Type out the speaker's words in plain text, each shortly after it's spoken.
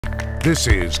This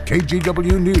is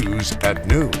KGW News at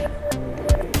noon.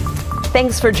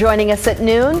 Thanks for joining us at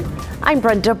noon. I'm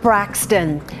Brenda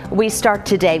Braxton. We start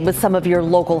today with some of your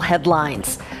local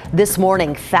headlines. This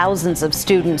morning, thousands of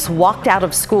students walked out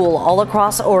of school all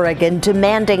across Oregon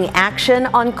demanding action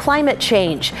on climate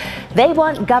change. They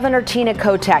want Governor Tina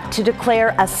Kotek to declare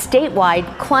a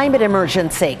statewide climate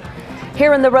emergency.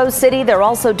 Here in the Rose City, they're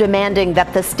also demanding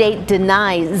that the state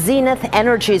deny Zenith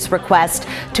Energy's request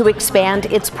to expand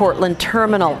its Portland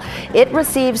terminal. It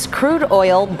receives crude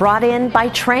oil brought in by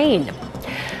train.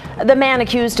 The man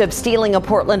accused of stealing a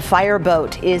Portland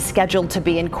fireboat is scheduled to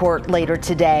be in court later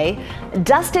today.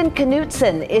 Dustin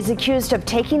Knutson is accused of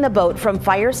taking the boat from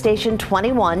Fire Station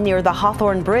 21 near the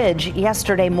Hawthorne Bridge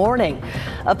yesterday morning.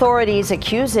 Authorities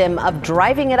accuse him of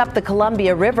driving it up the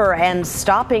Columbia River and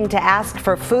stopping to ask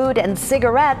for food and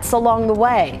cigarettes along the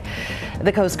way.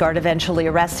 The Coast Guard eventually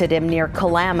arrested him near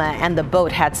Kalama, and the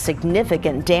boat had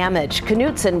significant damage.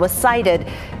 Knutson was cited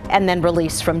and then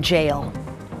released from jail.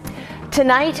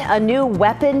 Tonight, a new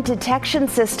weapon detection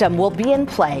system will be in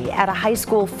play at a high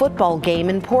school football game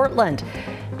in Portland.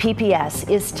 PPS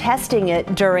is testing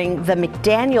it during the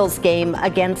McDaniels game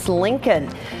against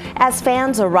Lincoln. As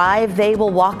fans arrive, they will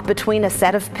walk between a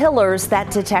set of pillars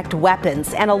that detect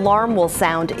weapons. An alarm will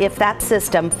sound if that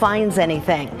system finds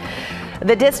anything.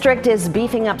 The district is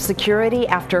beefing up security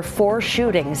after 4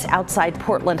 shootings outside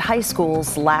Portland high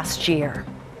schools last year.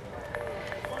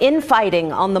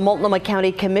 Infighting on the Multnomah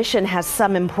County Commission has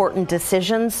some important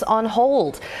decisions on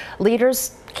hold.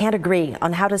 Leaders can't agree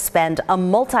on how to spend a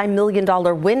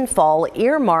multi-million-dollar windfall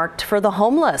earmarked for the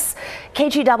homeless.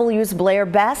 KGW's Blair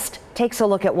Best takes a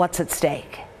look at what's at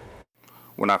stake.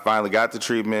 When I finally got the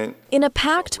treatment. In a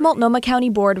packed Multnomah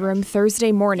County boardroom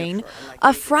Thursday morning,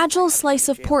 a fragile slice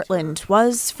of Portland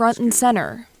was front and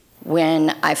center.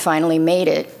 When I finally made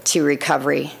it to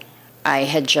recovery, I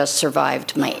had just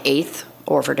survived my 8th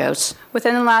overdose.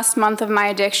 Within the last month of my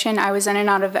addiction, I was in and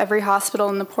out of every hospital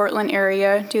in the Portland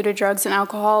area due to drugs and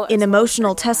alcohol. In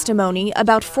emotional testimony,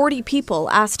 about 40 people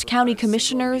asked county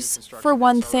commissioners for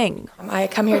one thing. I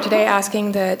come here today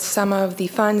asking that some of the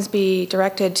funds be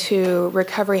directed to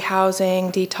recovery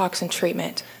housing, detox, and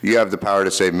treatment. You have the power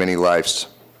to save many lives.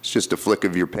 It's just a flick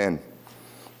of your pen.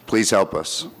 Please help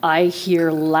us. I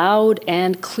hear loud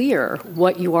and clear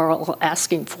what you are all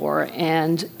asking for,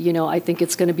 and I think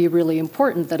it's going to be really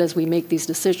important that as we make these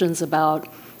decisions about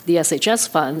the SHS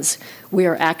funds, we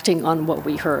are acting on what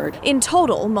we heard. In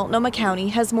total, Multnomah County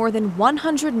has more than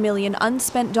 $100 million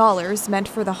unspent dollars meant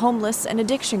for the homeless and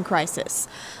addiction crisis.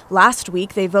 Last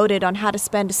week, they voted on how to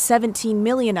spend $17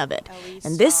 million of it,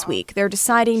 and this week they're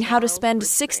deciding how to spend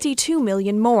 $62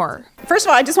 million more. First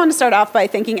of all, I just want to start off by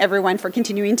thanking everyone for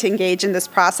continuing to engage in this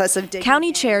process of digging.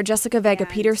 County Chair Jessica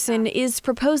Vega-Peterson is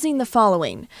proposing the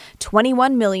following: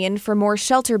 $21 million for more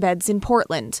shelter beds in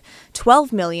Portland,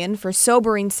 $12 million for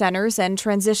sobering centers and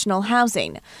transitional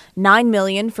housing, $9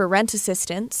 million for rent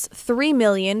assistance, $3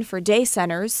 million for day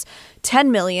centers, $10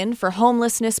 million for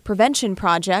homelessness prevention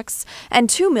projects, and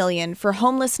 $2 million for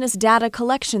homelessness data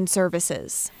collection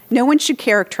services. No one should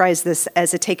characterize this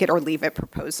as a take it or leave it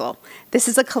proposal. This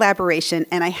is a collaboration,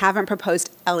 and I haven't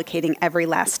proposed allocating every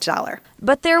last dollar.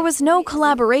 But there was no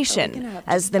collaboration,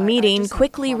 as the meeting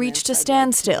quickly reached a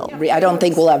standstill. I don't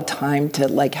think we'll have time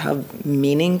to have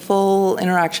meaningful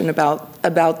interaction about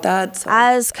that. So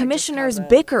as commissioners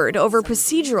bickered over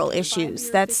procedural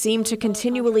issues that seem to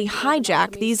continually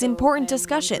hijack these important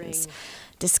discussions.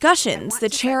 Discussions the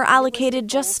chair allocated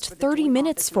just 30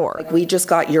 minutes for. We just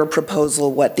got your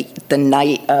proposal, the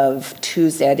night of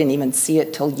Tuesday. I didn't even see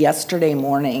it till yesterday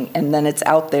morning, and then it's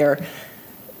out there.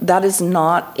 That is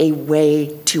not a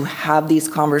way to have these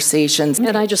conversations.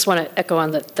 And I just want to echo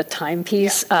on the time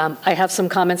piece. I have some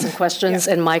comments and questions,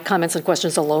 and my comments and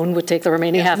questions alone would take the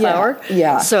remaining half hour.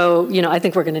 Yeah. So, I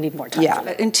think we're going to need more time.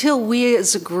 Yeah. Until we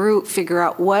as a group figure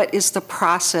out what is the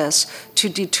process to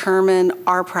determine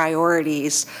our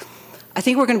priorities, I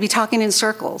think we're going to be talking in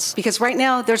circles, because right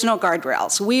now there's no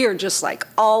guardrails. We are just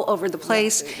all over the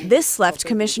place. This left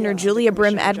Commissioner Julia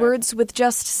Brim-Edwards with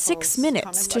just 6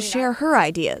 minutes to share her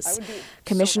ideas.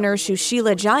 Commissioner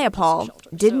Shushila Jayapal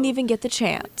didn't even get the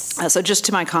chance. So just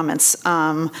to my comments.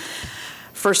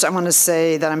 First, I want to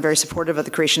say that I'm very supportive of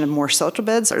the creation of more shelter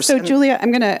beds. So, Julia,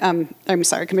 I'm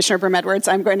sorry, Commissioner Brim-Edwards,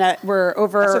 we're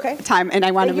over time, and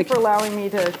I want to Thank you for allowing me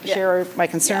to share my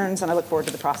concerns, and I look forward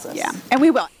to the process. Yeah, and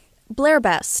we will. Blair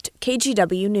Best,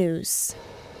 KGW News.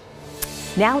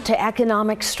 Now to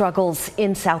economic struggles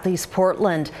in Southeast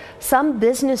Portland. Some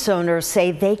business owners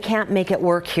say they can't make it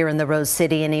work here in the Rose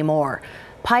City anymore.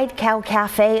 Pied Cow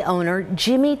Cafe owner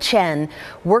Jimmy Chen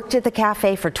worked at the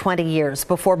cafe for 20 years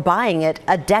before buying it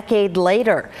a decade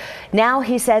later. Now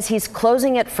he says he's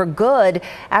closing it for good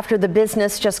after the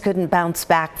business just couldn't bounce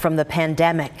back from the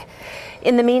pandemic.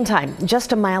 In the meantime,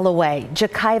 just a mile away,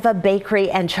 Jacaiva Bakery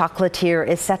and Chocolatier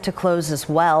is set to close as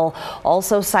well,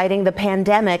 also citing the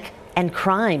pandemic and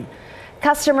crime.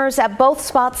 Customers at both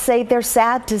spots say they're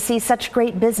sad to see such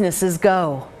great businesses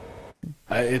go.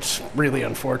 It's really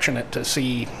unfortunate to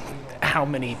see how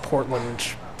many Portland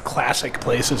classic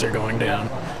places are going down.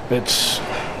 It's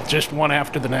just one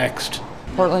after the next.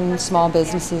 Portland small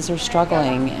businesses are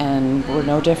struggling, and we're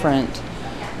no different.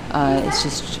 It's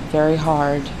just very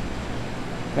hard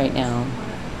right now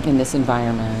in this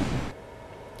environment.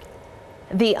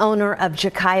 The owner of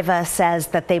Jacaiva says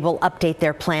that they will update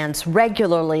their plans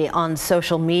regularly on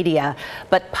social media,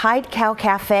 but Pied Cow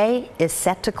Cafe is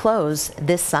set to close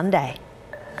this Sunday.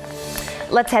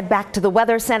 Let's head back to the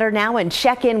Weather Center now and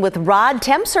check in with Rod.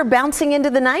 Temps are bouncing into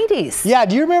the 90s. Yeah,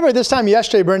 do you remember this time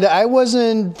yesterday, Brenda? I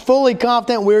wasn't fully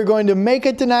confident we were going to make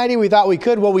it to 90. We thought we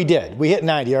could. Well, we did. We hit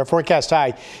 90, our forecast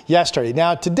high yesterday.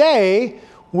 Now, today,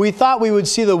 we thought we would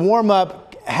see the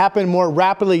warm-up happen more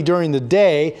rapidly during the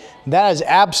day. That is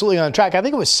absolutely on track. I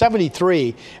think it was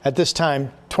 73 at this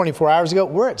time 24 hours ago.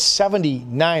 We're at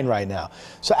 79 right now.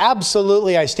 So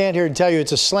absolutely, I stand here and tell you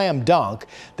it's a slam dunk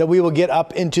that we will get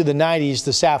up into the 90s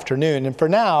this afternoon. And for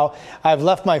now, I've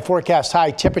left my forecast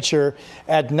high temperature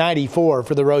at 94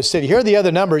 for the Rose City. Here are the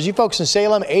other numbers. You folks in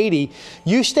Salem, 80.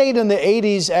 You stayed in the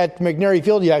 80s at McNary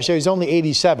Field yesterday. It was only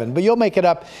 87, but you'll make it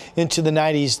up into the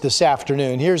 90s this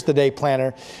afternoon. Here's the day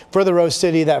planner for the Rose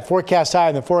City. That forecast high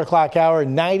in the 4 o'clock hour,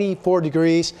 94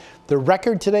 degrees. The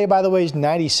record today, by the way, is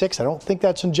 96. I don't think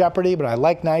that's in jeopardy, but I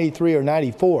like 93 or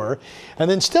 94. And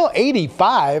then still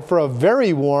 85 for a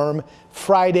very warm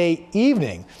Friday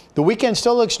evening. The weekend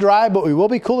still looks dry, but we will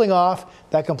be cooling off.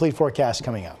 That complete forecast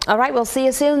coming up. All right, we'll see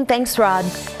you soon. Thanks, Rod.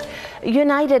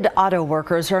 United Auto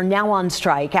Workers are now on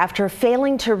strike after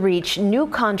failing to reach new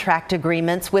contract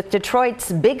agreements with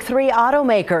Detroit's big three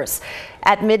automakers.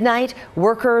 At midnight,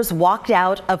 workers walked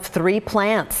out of 3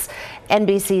 plants.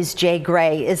 NBC's Jay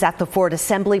Gray is at the Ford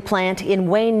Assembly plant in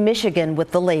Wayne, Michigan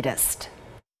with the latest.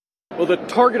 Well, the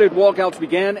targeted walkouts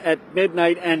began at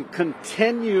midnight and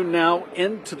continue now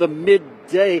into the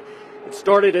midday. It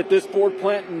started at this Ford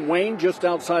plant in Wayne, just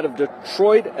outside of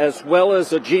Detroit, as well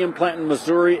as a GM plant in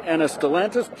Missouri and a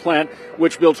Stellantis plant,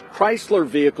 which builds Chrysler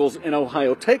vehicles in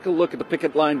Ohio. Take a look at the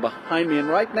picket line behind me, and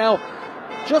right now,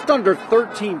 just under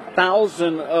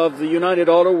 13,000 of the United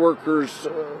Auto Workers,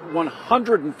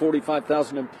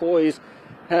 145,000 employees,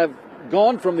 have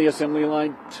gone from the assembly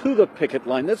line to the picket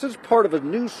line. This is part of a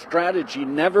new strategy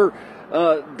never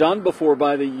done before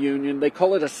by the union. They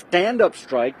call it a stand-up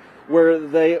strike, where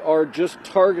they are just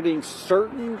targeting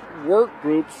certain work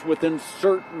groups within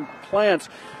certain plants,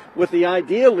 with the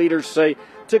idea, leaders say,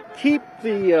 to keep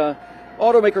the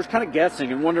automakers kind of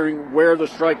guessing and wondering where the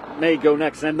strike may go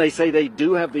next. And they say they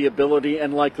do have the ability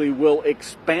and likely will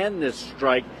expand this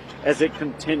strike as it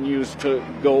continues to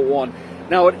go on.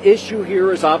 Now, at issue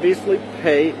here is obviously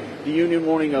pay. The union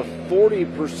wanting a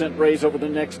 40% raise over the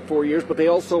next 4 years, but they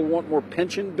also want more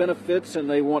pension benefits and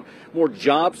they want more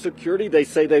job security. They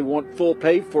say they want full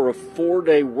pay for a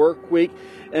 4-day work week.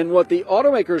 And what the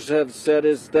automakers have said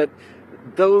is that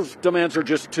those demands are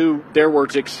just too, their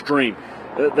words, extreme.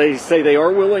 They say they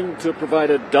are willing to provide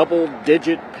a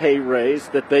double-digit pay raise,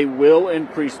 that they will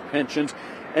increase pensions,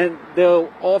 and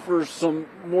they'll offer some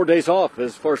more days off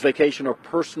as far as vacation or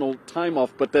personal time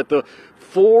off, but that the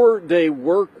 4-day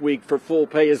work week for full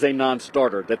pay is a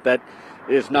non-starter, that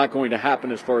is not going to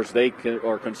happen as far as they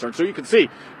are concerned. So you can see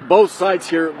both sides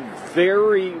here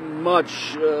very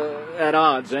much at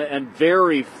odds and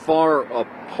very far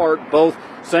apart, both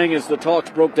saying as the talks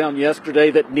broke down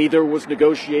yesterday that neither was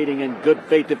negotiating in good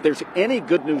faith. If there's any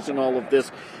good news in all of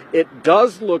this, it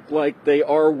does look like they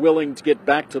are willing to get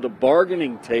back to the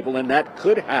bargaining table, and that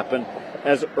could happen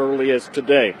as early as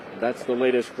today. That's the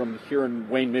latest from here in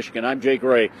Wayne, Michigan. I'm Jay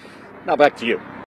Gray. Now back to you.